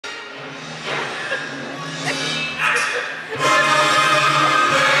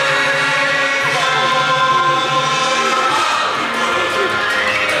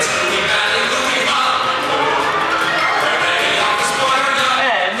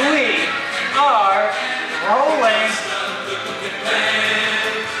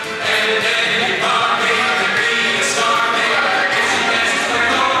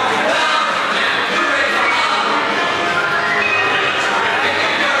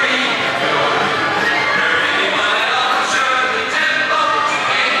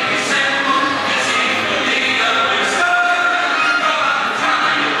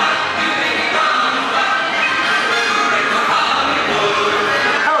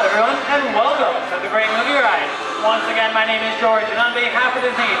my name is George, and on behalf of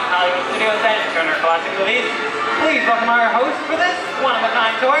Disney, Hollywood Studios, and Turner Classic Movies, please welcome our host for this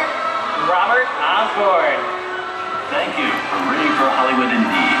one-of-a-kind tour, Robert Osborne. Thank you for bringing for Hollywood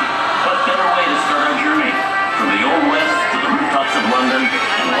indeed. What better way to start our journey? From the Old West to the rooftops of London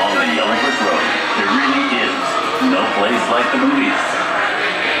and along the yellow brick road, there really is no place like the movies.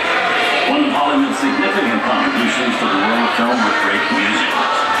 One of Hollywood's significant contributions to the world of film with great music.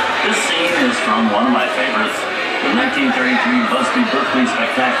 This scene is from one of my favorites, the 1933 Busby Berkeley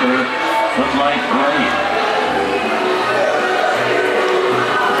spectacular, Footlight Parade.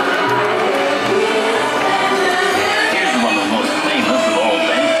 Here's one of the most famous of all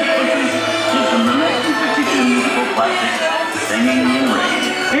dance sequences, is from the 1952 musical classic, Singing in the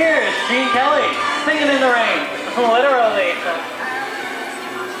Rain. Here's Gene Kelly, singing in the rain, literally.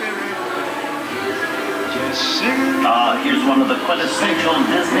 Here's one of the quintessential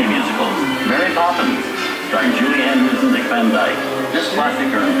Disney musicals, Mary Poppins, starring Julie Andrews and Dick Van Dyke. This classic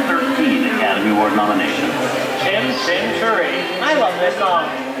earned 13 Academy Award nominations. Chim Chim Cheree. I love this song.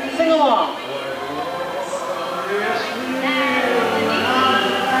 Sing along.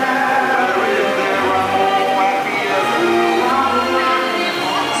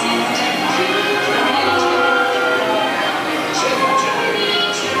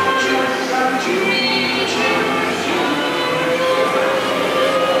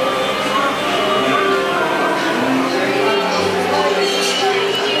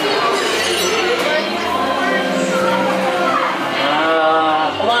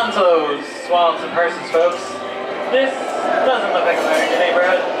 Swamps and persons, folks. This doesn't look like American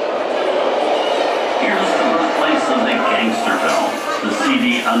neighborhood. Here's the birthplace of the gangster film, the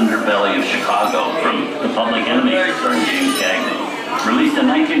seedy underbelly of Chicago, from The Public Enemy, starring James Cagney. Released in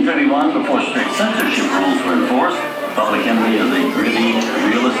 1931 before strict censorship rules were enforced, Public Enemy is a gritty,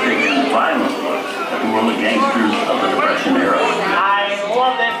 realistic, and violent look at the world of gangsters of the Depression era. I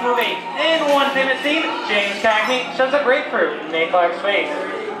love this movie. In one famous scene, James Cagney shoves a grapefruit in Mae Clark's face.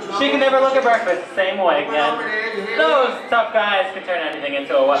 She can never look at breakfast the same way again. Those tough guys can turn anything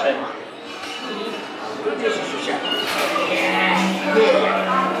into a weapon.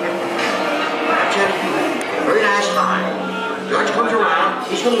 Very nice time. George comes around,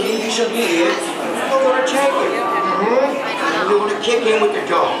 he's going to leave you some kids. You don't want to take it. You want to kick in with the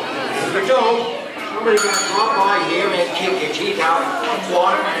dog. If you don't, somebody's going to drop by here and kick your teeth out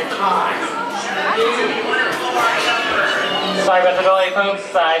one at a time. Sorry about the delay,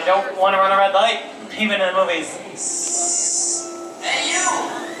 folks. I don't want to run a red light, even in the movies. Hey, you!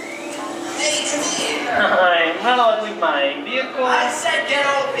 Hey, come here! I'm not allowed to leave my vehicle. I said get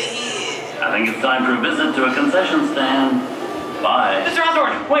over here! I think it's time for a visit to a concession stand. Bye. Mr.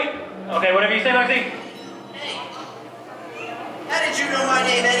 Osborne, wait! Okay, whatever you say, Lexi. Hey! How did you know my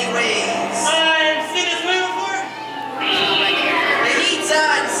name anyways? I've seen this movie before. The heat's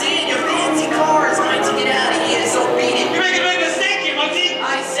on, seeing your fancy car is going to get out of here, so beat it. You're making a big mistake here, Lexi.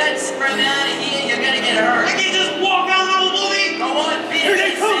 I said sprint out of here, you're gonna get hurt. I can't just walk out of the whole movie. Go on, beat Here it.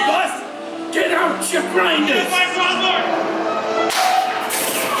 they come, boss! Get out, you grinders! Mr. Osborne!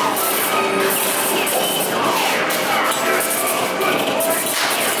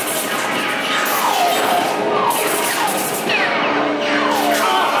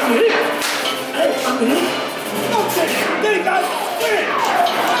 Okay, they got split!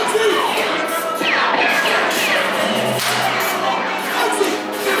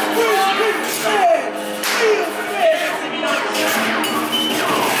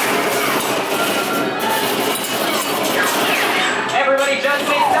 Everybody just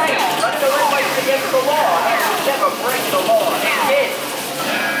stay tight. Running the red lights against the law. That's never break the law. Kids.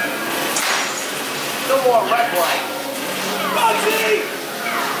 No more red lights. Bugsy!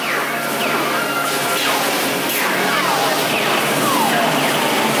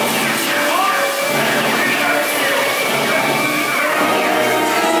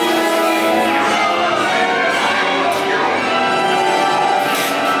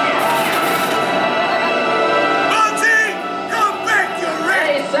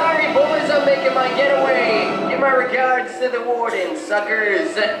 My getaway. Give my regards to the warden,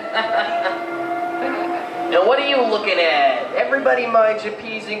 suckers. Now what are you looking at? Everybody minds your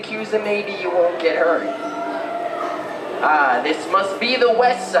P's and Q's and maybe you won't get hurt. Ah, this must be the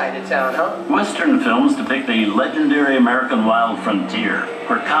west side of town, huh? Western films depict the legendary American wild frontier,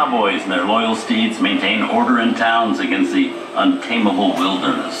 where cowboys and their loyal steeds maintain order in towns against the untamable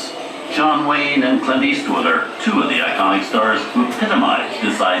wilderness. John Wayne and Clint Eastwood are two of the iconic stars who epitomize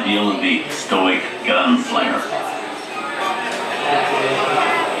this ideal of the stoic gunslinger.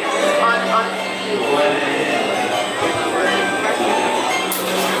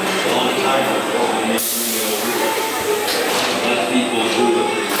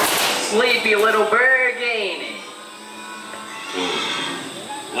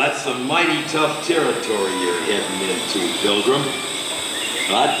 territory you're heading into, Pilgrim.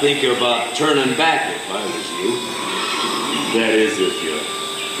 I'd think about turning back if I was you. That is, if you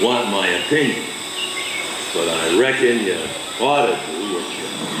want my opinion. But I reckon you ought to do what you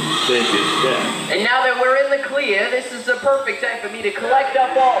think is best. And now that we're in the clear, this is the perfect time for me to collect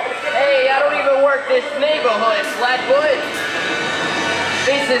up all... Hey, I don't even work this neighborhood, Flatfoot.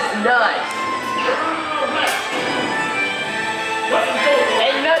 This is nuts.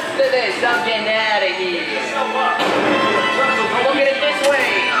 And nuts to this, I'm getting out of here. Look at it this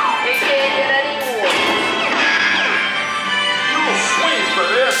way. It can't get any worse. No swing for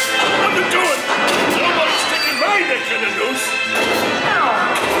this. What you doing? Nobody's sticking my neck in the noose.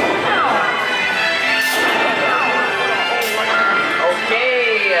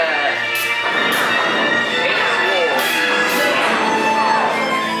 Okay,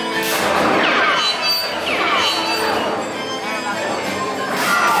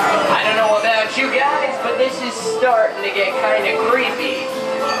 I don't know about you guys, but this is starting to get kind of creepy.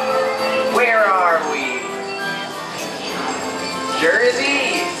 Where are we?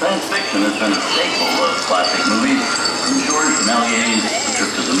 Jersey! Science fiction has been a staple of classic movies, from George Méliès's The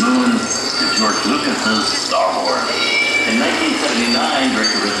Trip to the Moon to George Lucas's Star Wars. In 1979,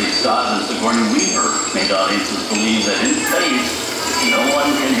 director Ridley Scott and Sigourney Weaver made audiences believe that in space, no one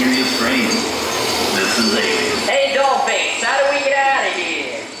can hear you scream. This is Alien. Hey, Dollface, how do we get out of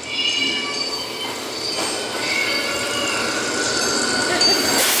here?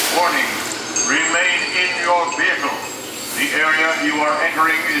 Warning, remain in your vehicle. The area you are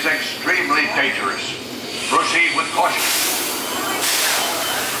entering is extremely dangerous. Proceed with caution.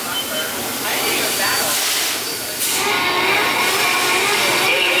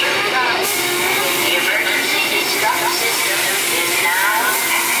 The emergency stop system is now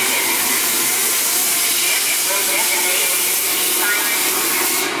active. Ship will detonate in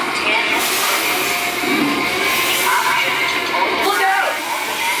 10 minutes. Option to total. Look out!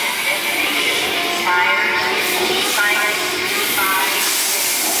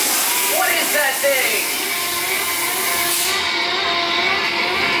 What is that thing?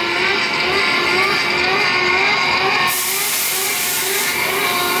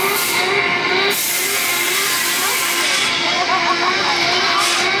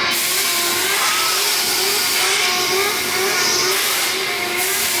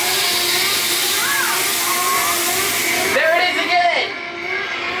 There it is again!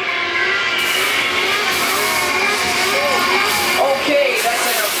 Okay, that's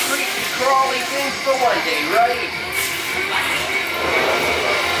enough creepy crawly things for one day, right?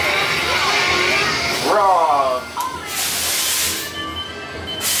 Wrong.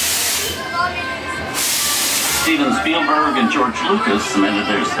 Steven Spielberg and George Lucas cemented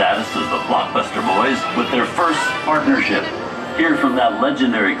their status as the blockbuster boys with their first partnership. Here from that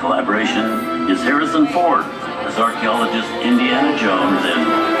legendary collaboration is Harrison Ford as archaeologist Indiana Jones in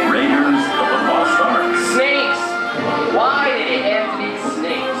Raiders of the Lost Ark. Snakes! Why did it have to be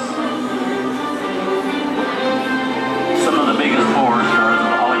snakes? Some of the biggest horror stars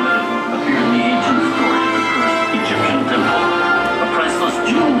of Hollywood appear in the ancient story of the cursed Egyptian temple. A priceless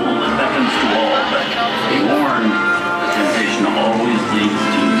jewel that beckons to all, but be warned, the temptation always leads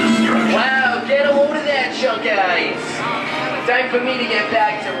to destruction. Wow, get a load of that, chunk eyes! Time for me to get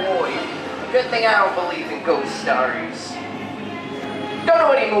back to Roy. Good thing I don't believe in ghost stories. Don't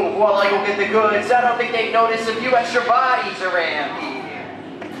nobody move while I go get the goods. I don't think they'd notice a few extra bodies around here.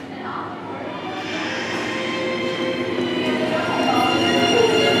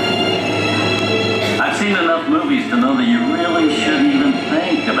 I've seen enough movies to know that you really shouldn't even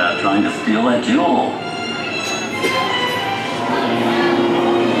think about trying to steal that jewel.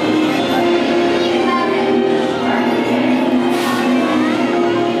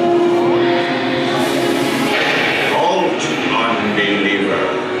 Unbeliever,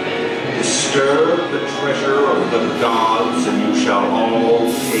 disturb the treasure of the gods, and you shall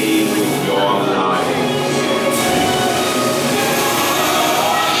all pay with your lives.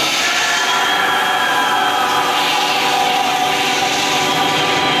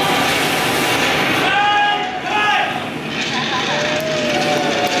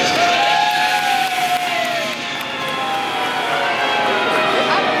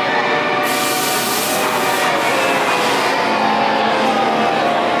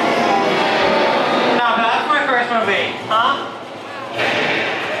 Huh?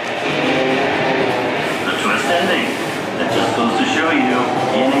 The twist ending. That just goes to show you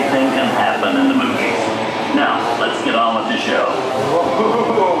anything can happen in the movies. Now, let's get on with the show.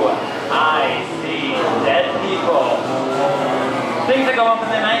 Ooh, I see dead people. Things that go up in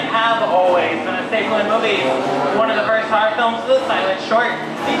the night have always been a staple in movies. One of the first horror films was a silent short.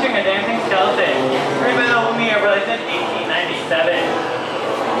 featuring a dancing skeleton. Written by the Lumiere, released in 1897.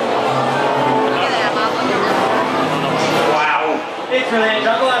 Wow, it's really a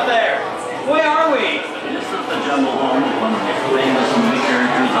jungle out there. Where are we? This is the jungle home of one of the famous movie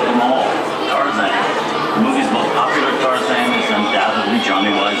characters of them all, Tarzan. The movie's most popular Tarzan is undoubtedly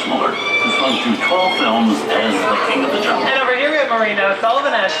Johnny Weissmuller, who's run through 12 films as the king of the jungle. And over here we have Marino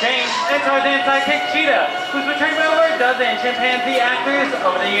Sullivan as Jane, and Tarzan's sidekick Cheetah, who's been trained by over a dozen chimpanzee actors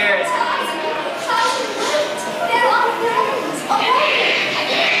over the years.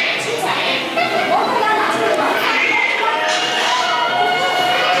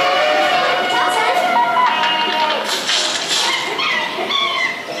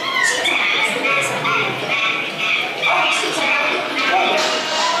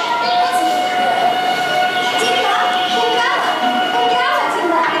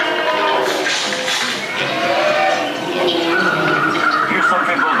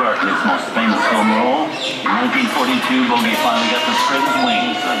 In 1942, Bogey finally got to spread his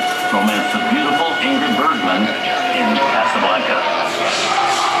wings and romance the beautiful Ingrid Bergman in Casablanca.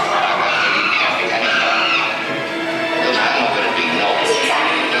 Because I know what it be noble.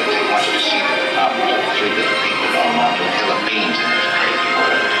 It doesn't take much to see that the problems of three different people don't amount to a hill of beans in this crazy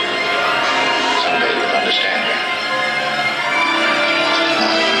world. Someday you'll understand that.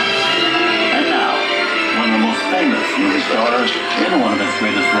 And now, one of the most famous movie stars in one of his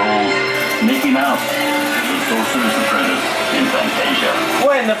greatest roles, Mickey Mouse, the Sorcerer's Apprentice in Fantasia.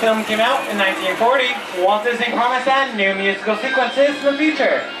 When the film came out in 1940, Walt Disney promised to add new musical sequences in the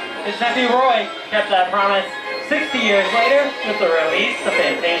future. His nephew Roy kept that promise 60 years later with the release of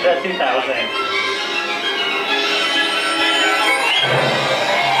Fantasia 2000.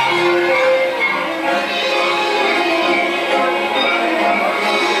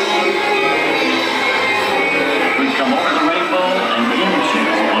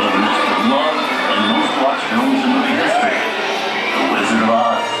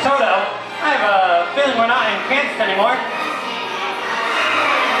 We're not in Kansas anymore.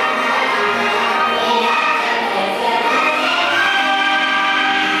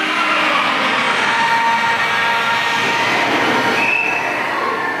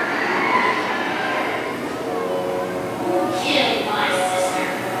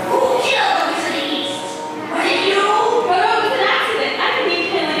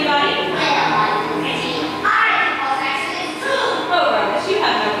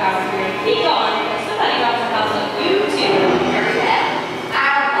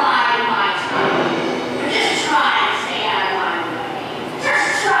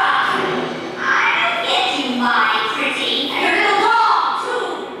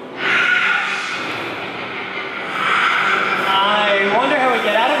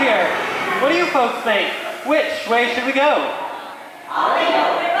 Folks think, which way should we go? All the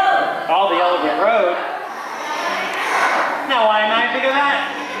Yellow Brick Road. All the Yellow Brick Road. Now why didn't I think of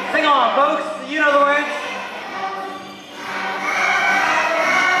that? Sing on, folks. You know the words.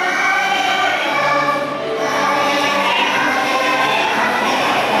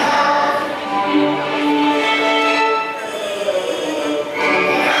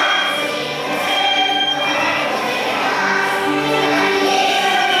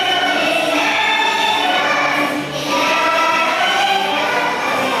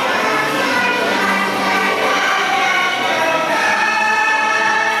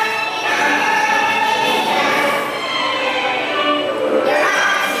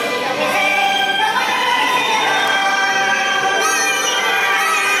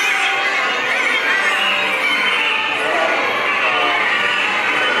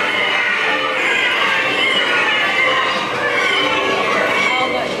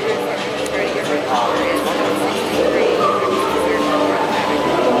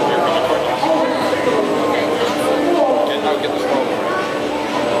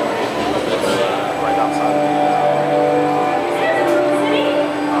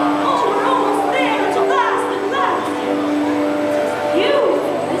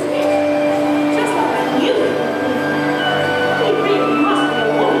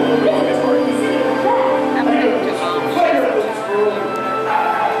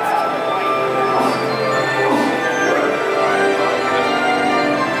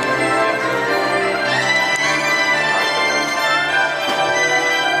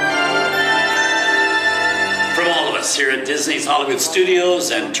 Here at Disney's Hollywood Studios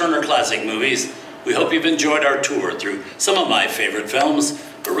and Turner Classic Movies. We hope you've enjoyed our tour through some of my favorite films,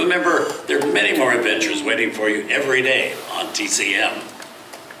 but remember, there are many more adventures waiting for you every day on TCM.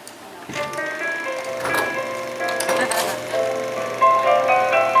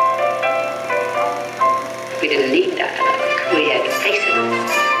 We didn't need dialogue, we had to face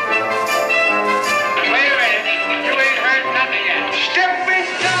it.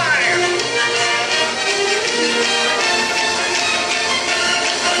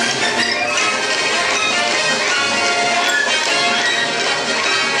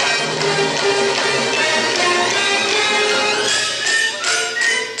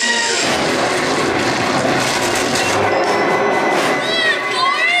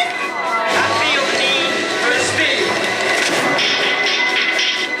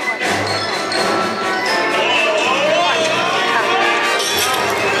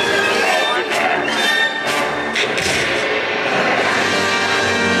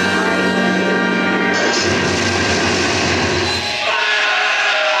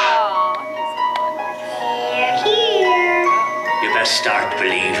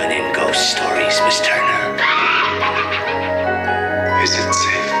 believing in ghost stories, Miss Turner? Is it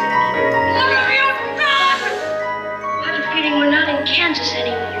safe? Mother, you run! I have a feeling we're not in Kansas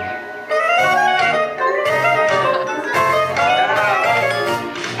anymore.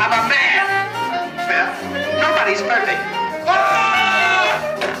 I'm a man. Beth, nobody's perfect.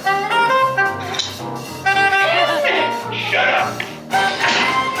 Shut up.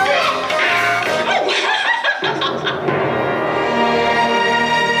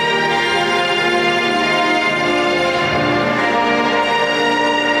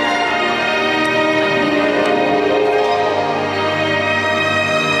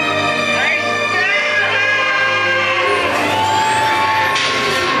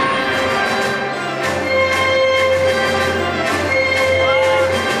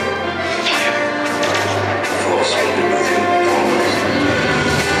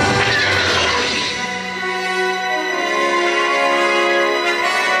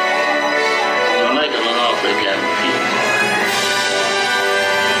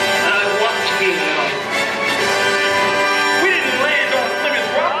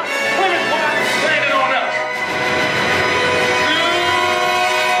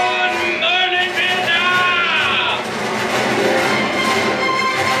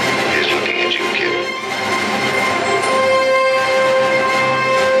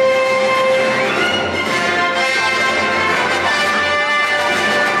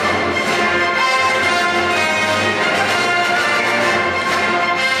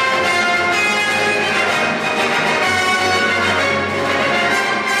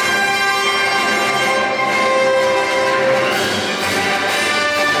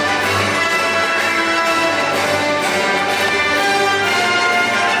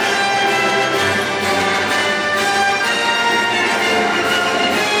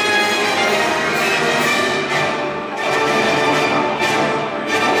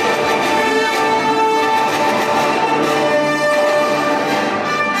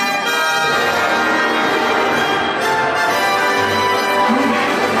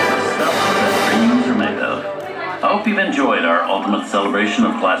 Enjoyed our ultimate celebration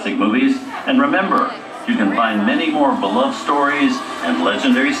of classic movies, and remember, you can find many more beloved stories and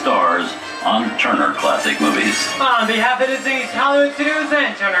legendary stars on Turner Classic Movies. On behalf of Disney's Hollywood Studios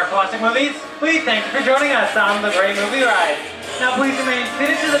and Turner Classic Movies, we thank you for joining us on the Great Movie Ride. Now please remain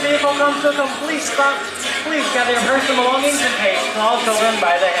seated till the vehicle comes to a complete stop. Please gather your personal belongings and take small children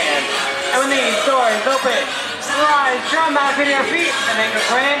by the hand. And when these doors open, rise, drum back to your feet, and make a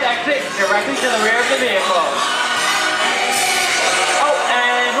grand exit directly to the rear of the vehicle.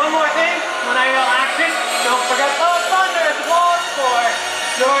 When I yell action, don't forget those thunderous applause for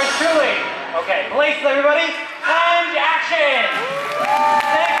yours truly. Okay, places everybody, and action!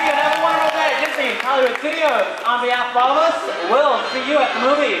 Thank you and have a wonderful day at Disney's Hollywood Studios. On behalf of all of us, we'll see you at the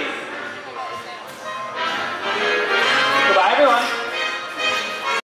movies. Goodbye everyone.